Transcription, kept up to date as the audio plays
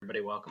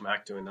everybody. Welcome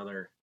back to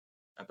another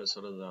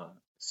episode of the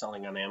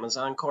Selling on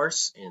Amazon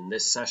course. In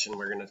this session,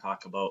 we're going to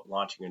talk about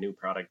launching a new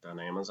product on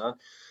Amazon.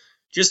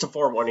 Just a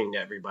forewarning to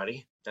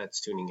everybody that's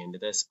tuning into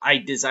this. I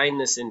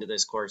designed this into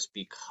this course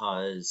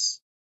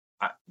because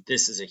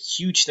this is a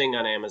huge thing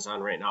on Amazon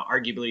right now.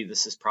 Arguably,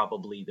 this is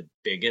probably the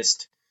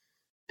biggest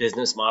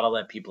business model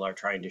that people are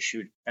trying to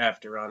shoot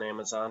after on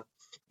Amazon.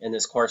 And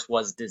this course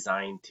was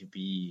designed to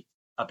be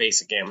a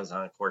basic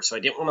Amazon course. So I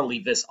didn't want to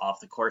leave this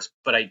off the course,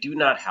 but I do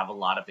not have a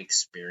lot of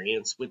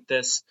experience with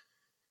this.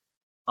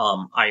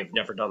 I have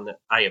never done that.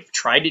 I have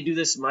tried to do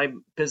this in my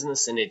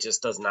business and it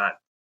just does not,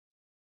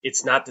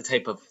 it's not the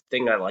type of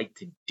thing I like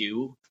to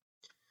do.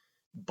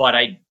 But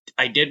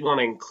I did want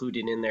to include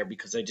it in there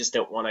because I just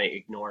don't want to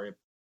ignore it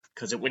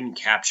because it wouldn't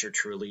capture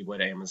truly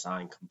what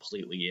Amazon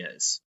completely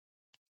is,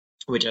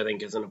 which I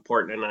think is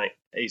important. And I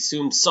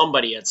assume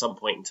somebody at some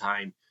point in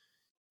time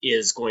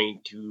is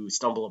going to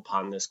stumble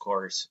upon this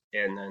course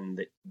and then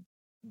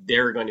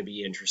they're going to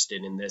be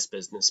interested in this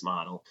business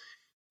model,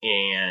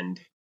 and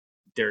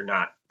they're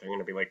going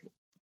to be like,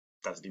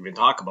 doesn't even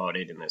talk about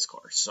it in this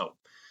course.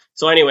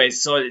 So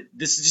anyways, so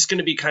this is just going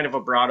to be kind of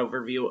a broad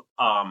overview.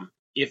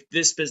 If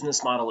this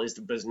business model is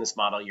the business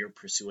model you're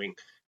pursuing,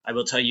 I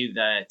will tell you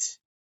that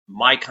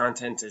my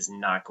content is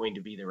not going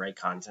to be the right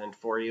content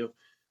for you.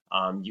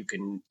 You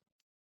can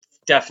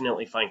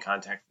definitely find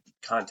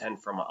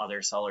content from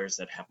other sellers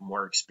that have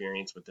more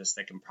experience with this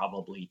that can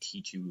probably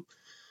teach you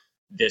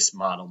this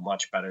model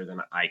much better than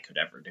I could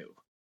ever do.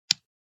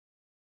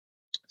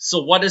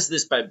 So what is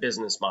this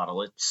business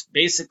model? It's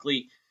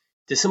basically,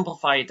 to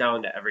simplify it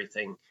down to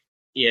everything,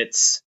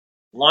 it's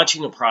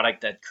launching a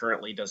product that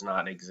currently does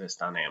not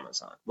exist on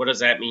Amazon. What does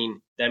that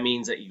mean? That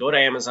means that you go to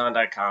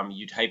Amazon.com,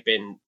 you type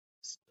in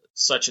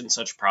such and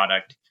such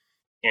product,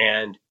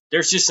 and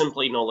there's just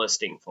simply no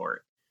listing for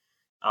it.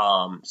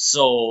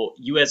 So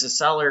you as a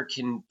seller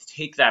can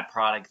take that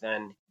product,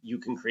 then you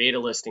can create a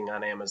listing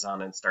on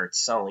Amazon and start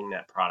selling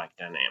that product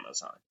on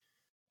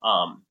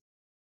Amazon.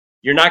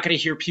 You're not going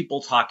to hear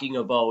people talking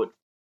about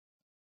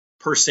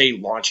per se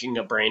launching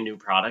a brand new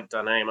product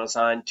on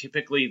Amazon.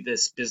 Typically,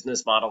 this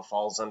business model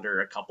falls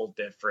under a couple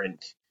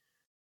different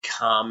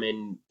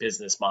common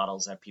business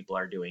models that people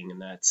are doing,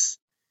 and that's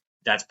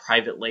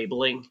private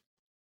labeling,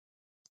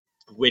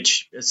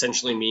 which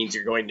essentially means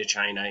you're going to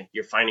China,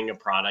 you're finding a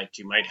product,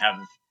 you might have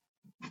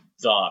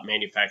the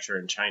manufacturer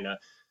in China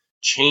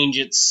change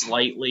it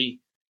slightly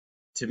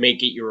to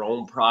make it your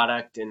own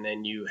product, and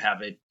then you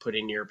have it put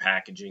in your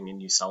packaging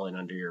and you sell it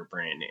under your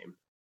brand name.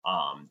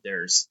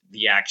 There's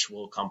the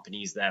actual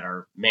companies that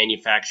are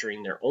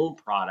manufacturing their own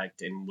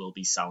product and will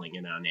be selling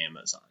it on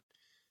Amazon.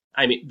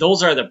 I mean,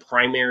 those are the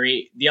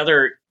primary. The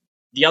other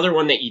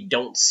one that you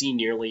don't see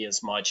nearly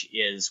as much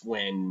is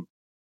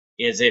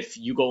if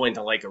you go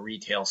into like a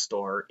retail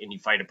store and you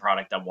find a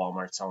product that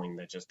Walmart's selling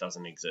that just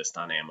doesn't exist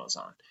on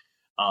Amazon.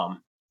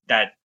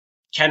 That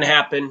can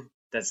happen.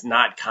 That's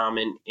not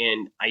common,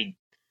 and I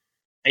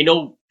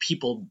know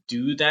people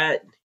do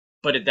that,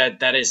 but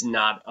that is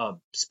not a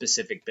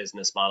specific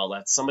business model.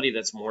 That's somebody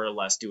that's more or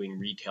less doing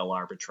retail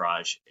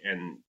arbitrage,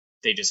 and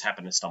they just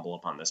happen to stumble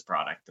upon this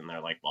product, and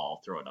they're like, well,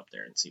 I'll throw it up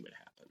there and see what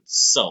happens.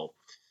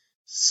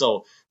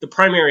 So the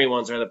primary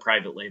ones are the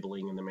private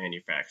labeling and the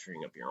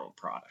manufacturing of your own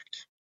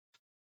product.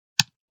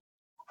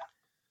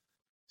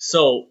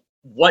 So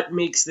what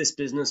makes this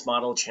business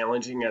model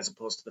challenging as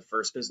opposed to the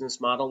first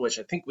business model, which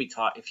I think we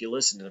taught, if you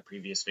listen to the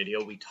previous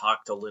video, we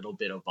talked a little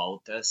bit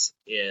about this,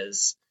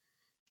 is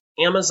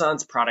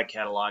Amazon's product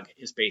catalog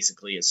is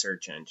basically a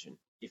search engine.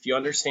 If you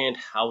understand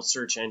how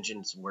search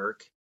engines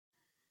work,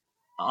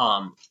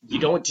 you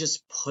don't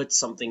just put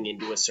something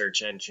into a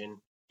search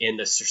engine and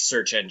the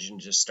search engine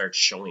just starts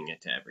showing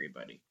it to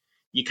everybody.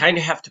 You kind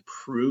of have to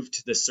prove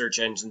to the search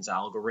engine's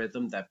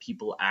algorithm that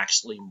people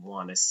actually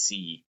want to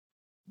see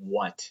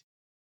what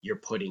you're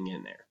putting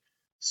in there.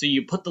 So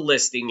you put the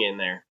listing in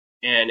there,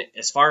 and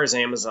as far as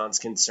Amazon's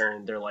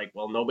concerned, they're like,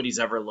 well, nobody's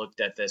ever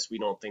looked at this. We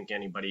don't think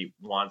anybody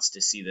wants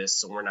to see this,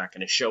 so we're not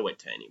going to show it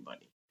to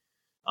anybody.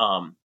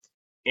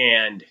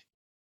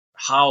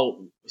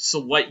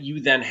 So what you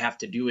then have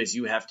to do is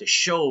you have to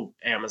show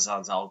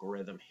Amazon's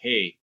algorithm,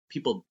 hey,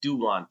 people do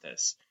want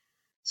this.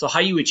 So how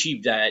you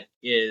achieve that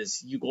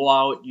is you go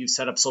out, you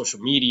set up social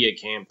media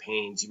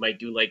campaigns, you might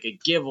do like a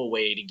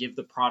giveaway to give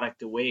the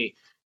product away,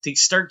 to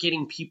start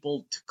getting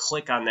people to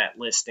click on that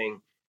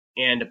listing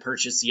and to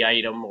purchase the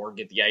item or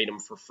get the item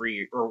for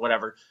free or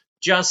whatever.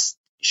 Just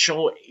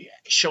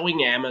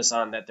showing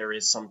Amazon that there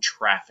is some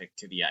traffic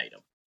to the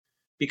item.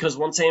 Because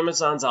once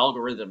Amazon's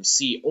algorithms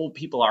see, oh,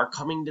 people are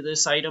coming to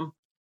this item,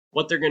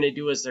 what they're going to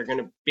do is they're going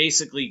to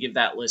basically give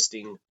that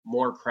listing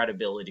more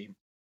credibility.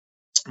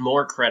 And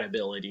more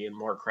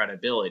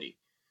credibility.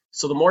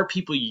 So the more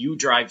people you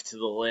drive to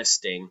the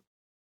listing,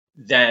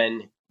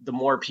 then the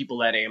more people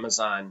that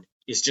Amazon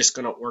is just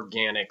going to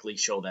organically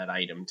show that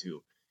item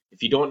to.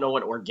 If you don't know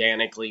what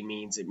organically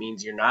means, it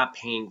means you're not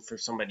paying for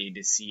somebody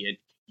to see it.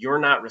 You're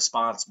not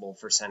responsible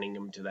for sending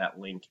them to that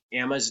link.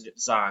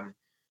 Amazon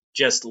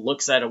just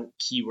looks at a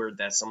keyword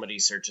that somebody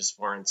searches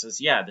for and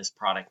says, yeah, this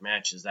product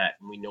matches that,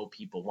 and we know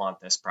people want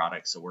this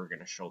product, so we're going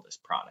to show this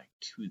product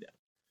to them.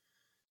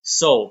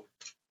 So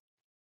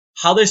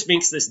how this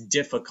makes this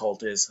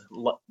difficult is,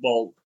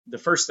 well, the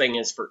first thing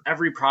is, for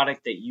every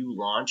product that you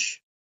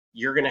launch,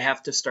 you're going to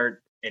have to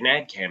start an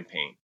ad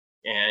campaign.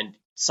 And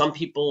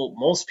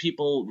most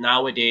people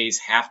nowadays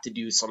have to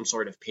do some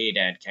sort of paid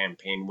ad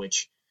campaign,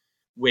 which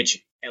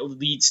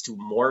leads to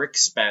more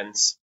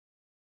expense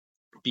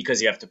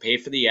because you have to pay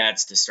for the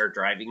ads to start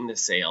driving the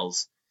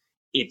sales.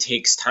 It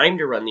takes time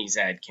to run these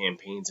ad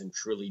campaigns and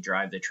truly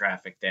drive the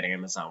traffic that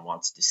Amazon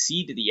wants to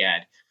see to the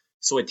ad.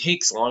 So it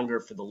takes longer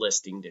for the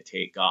listing to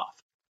take off.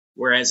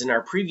 Whereas in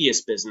our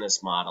previous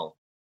business model,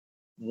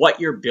 what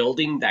you're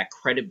building, that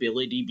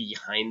credibility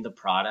behind the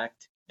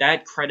product,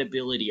 that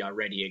credibility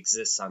already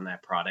exists on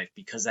that product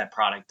because that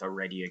product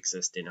already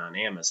existed on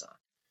Amazon.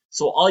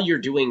 So all you're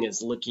doing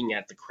is looking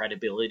at the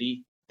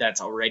credibility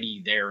that's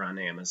already there on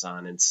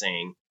Amazon and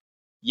saying,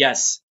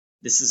 yes,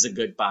 this is a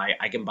good buy.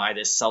 I can buy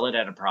this, sell it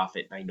at a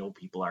profit, and I know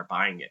people are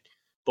buying it.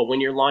 But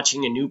when you're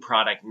launching a new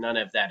product, none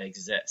of that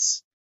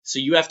exists. So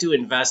you have to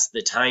invest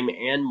the time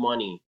and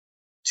money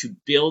to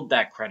build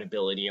that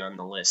credibility on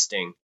the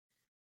listing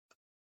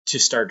to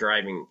start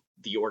driving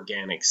the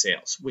organic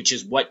sales, which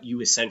is what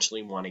you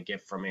essentially want to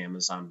get from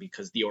Amazon,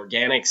 because the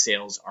organic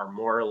sales are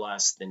more or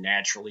less the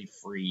naturally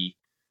free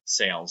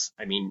sales.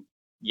 I mean,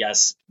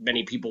 yes,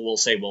 many people will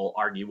say, well,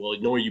 argue, well,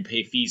 no, you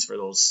pay fees for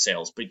those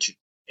sales,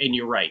 and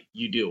you're right,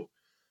 you do.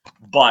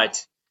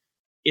 But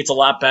it's a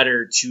lot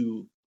better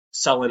to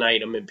sell an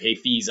item and pay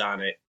fees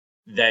on it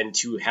than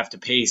to have to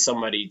pay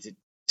somebody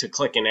to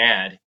click an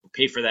ad,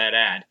 pay for that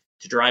ad,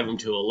 to drive them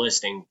to a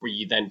listing where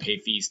you then pay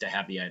fees to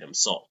have the item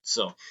sold.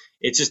 So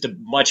it's just a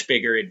much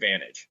bigger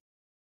advantage.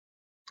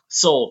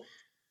 So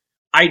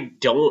I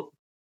don't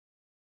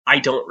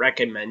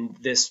recommend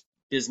this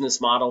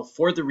business model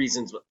for the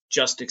reasons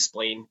just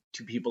explained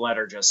to people that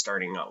are just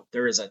starting out.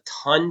 There is a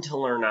ton to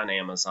learn on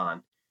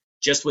Amazon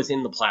just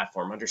within the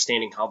platform,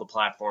 understanding how the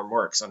platform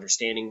works,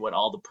 understanding what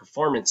all the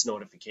performance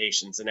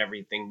notifications and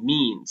everything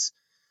means.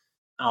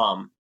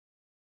 And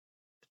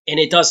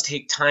it does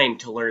take time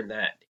to learn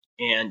that.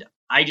 And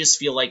I just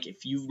feel like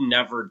if you've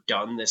never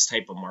done this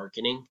type of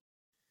marketing,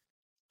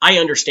 I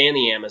understand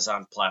the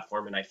Amazon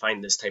platform, and I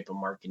find this type of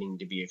marketing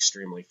to be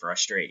extremely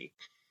frustrating.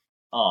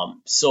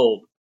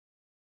 So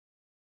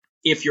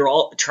if you're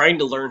all trying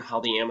to learn how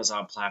the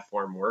Amazon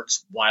platform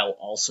works while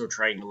also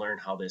trying to learn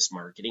how this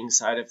marketing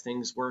side of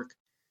things work,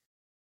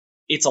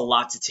 it's a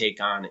lot to take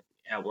on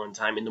at one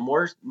time. And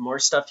the more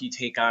stuff you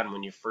take on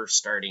when you're first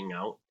starting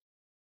out,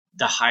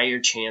 the higher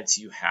chance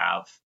you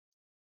have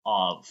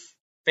of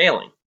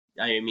failing.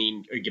 I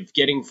mean,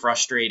 getting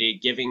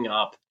frustrated, giving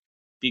up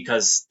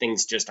because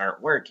things just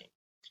aren't working.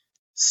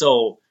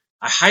 So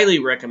I highly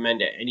recommend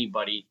to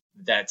anybody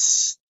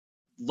that's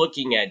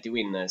looking at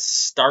doing this,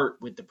 start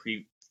with the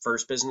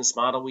first business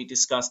model we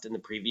discussed in the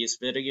previous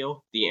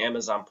video, the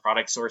Amazon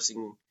product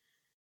sourcing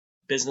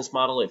business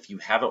model. If you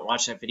haven't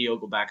watched that video,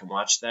 go back and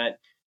watch that,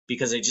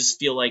 because I just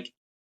feel like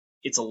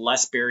it's a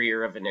less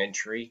barrier of an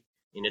entry,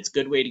 and it's a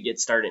good way to get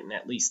started and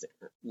at least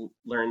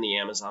learn the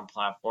Amazon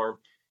platform.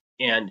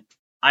 And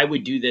I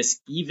would do this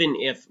even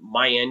if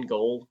my end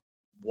goal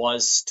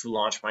was to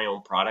launch my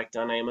own product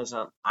on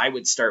Amazon. I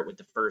would start with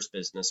the first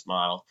business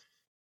model,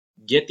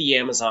 get the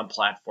Amazon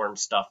platform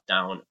stuff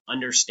down,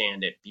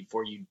 understand it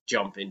before you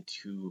jump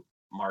into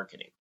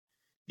marketing.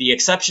 The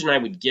exception I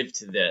would give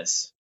to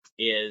this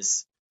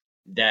is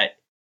that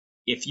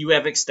if you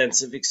have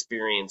extensive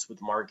experience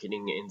with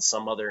marketing in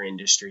some other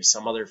industry,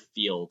 some other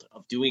field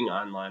of doing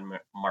online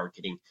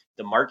marketing,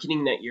 the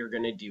marketing that you're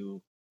going to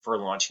do for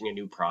launching a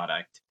new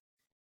product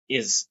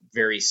is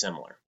very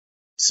similar.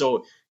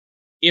 So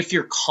if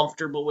you're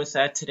comfortable with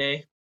that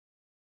today,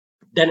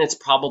 then it's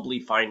probably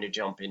fine to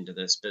jump into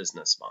this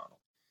business model.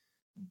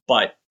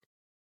 But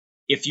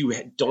if you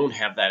don't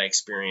have that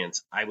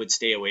experience, I would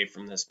stay away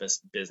from this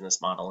business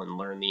model and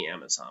learn the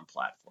Amazon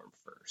platform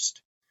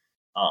first.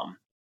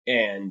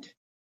 And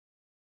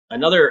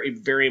another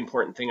very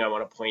important thing I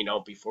want to point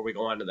out before we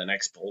go on to the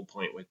next bullet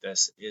point with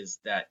this is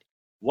that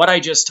what I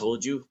just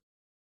told you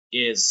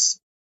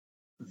is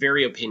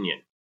very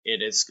opinion.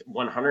 It is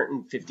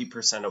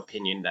 150%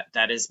 opinion.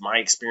 That is my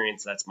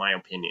experience. That's my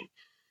opinion.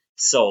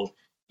 So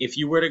if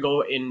you were to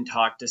go and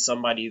talk to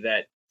somebody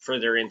that for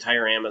their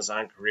entire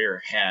Amazon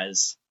career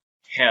has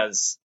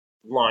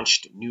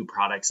launched new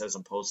products as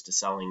opposed to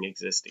selling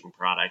existing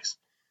products,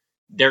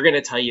 they're going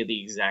to tell you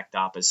the exact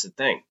opposite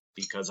thing,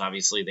 because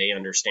obviously they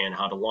understand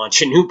how to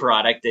launch a new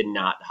product and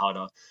not how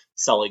to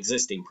sell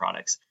existing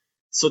products.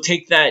 So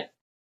take that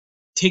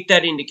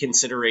into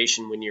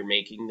consideration when you're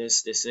making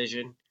this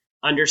decision.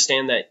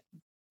 Understand that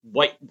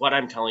what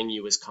I'm telling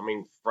you is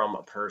coming from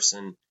a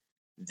person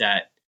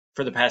that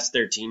for the past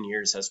 13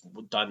 years has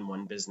done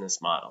one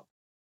business model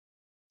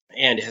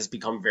and has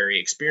become very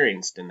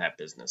experienced in that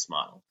business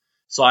model.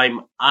 So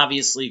I'm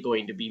obviously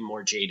going to be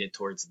more jaded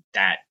towards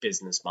that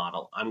business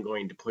model. I'm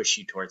going to push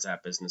you towards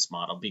that business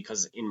model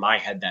because in my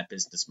head, that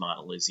business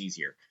model is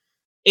easier.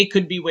 It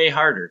could be way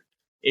harder.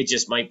 It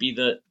just might be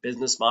the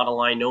business model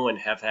I know and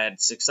have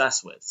had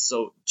success with.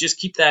 So just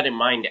keep that in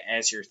mind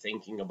as you're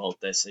thinking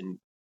about this and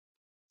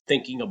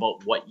thinking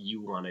about what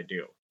you want to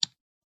do.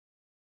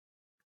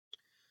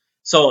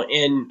 So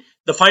in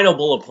the final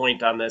bullet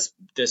point on this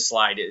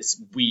slide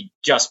is we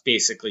just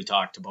basically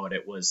talked about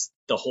it, was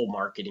the whole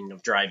marketing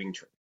of driving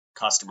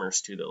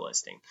customers to the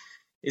listing.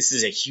 This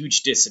is a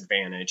huge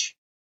disadvantage.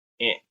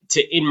 And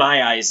in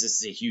my eyes,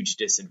 this is a huge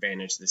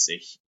disadvantage.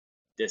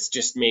 This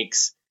just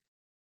makes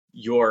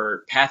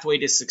your pathway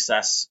to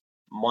success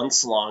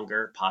months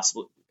longer,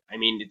 possibly. I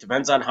mean, it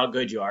depends on how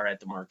good you are at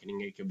the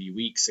marketing. It could be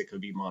weeks, it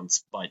could be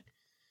months,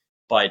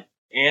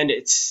 and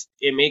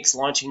it makes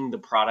launching the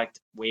product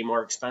way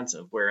more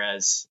expensive.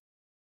 Whereas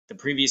the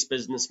previous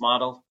business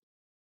model,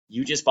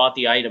 you just bought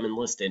the item and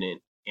listed it,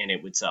 and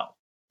it would sell.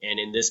 And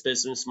in this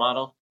business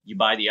model, you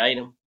buy the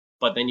item,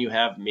 but then you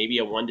have maybe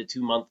a 1 to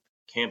 2 month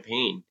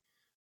campaign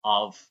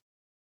of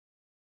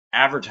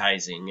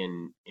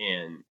advertising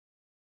and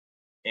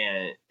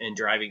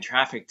driving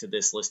traffic to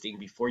this listing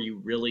before you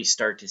really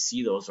start to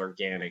see those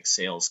organic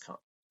sales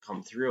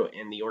come through.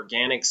 And the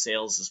organic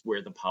sales is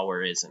where the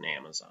power is in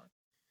Amazon.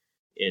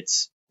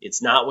 It's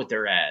not with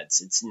their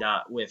ads. It's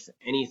not with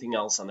anything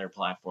else on their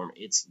platform.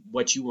 It's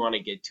what you want to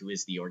get to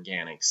is the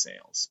organic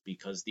sales,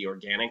 because the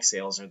organic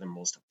sales are the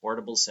most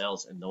affordable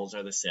sales, and those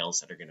are the sales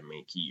that are going to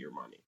make you your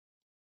money.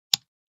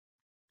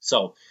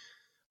 So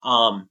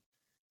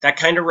that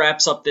kind of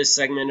wraps up this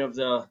segment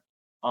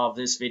of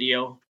this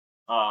video.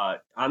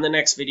 On the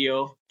next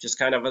video, just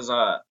kind of as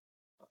a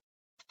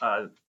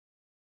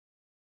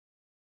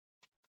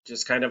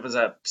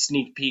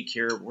sneak peek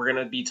here, we're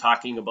going to be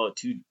talking about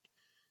two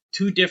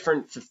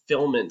different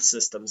fulfillment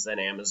systems that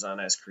Amazon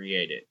has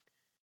created.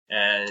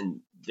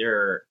 And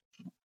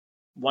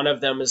one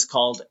of them is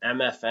called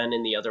MFN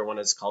and the other one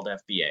is called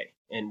FBA.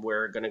 And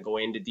we're going to go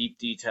into deep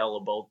detail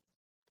about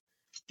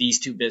these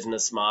two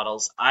business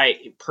models.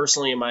 I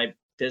personally, in my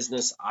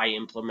business, I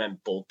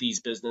implement both these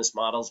business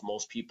models.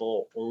 Most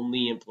people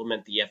only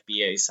implement the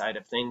FBA side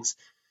of things,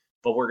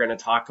 but we're going to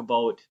talk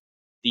about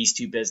these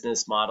two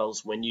business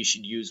models, when you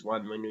should use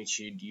one, when you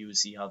should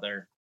use the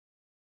other,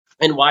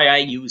 and why I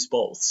use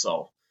both.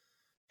 So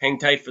hang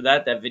tight for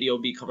that. That video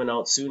will be coming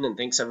out soon, and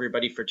thanks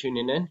everybody for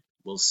tuning in.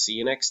 We'll see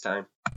you next time.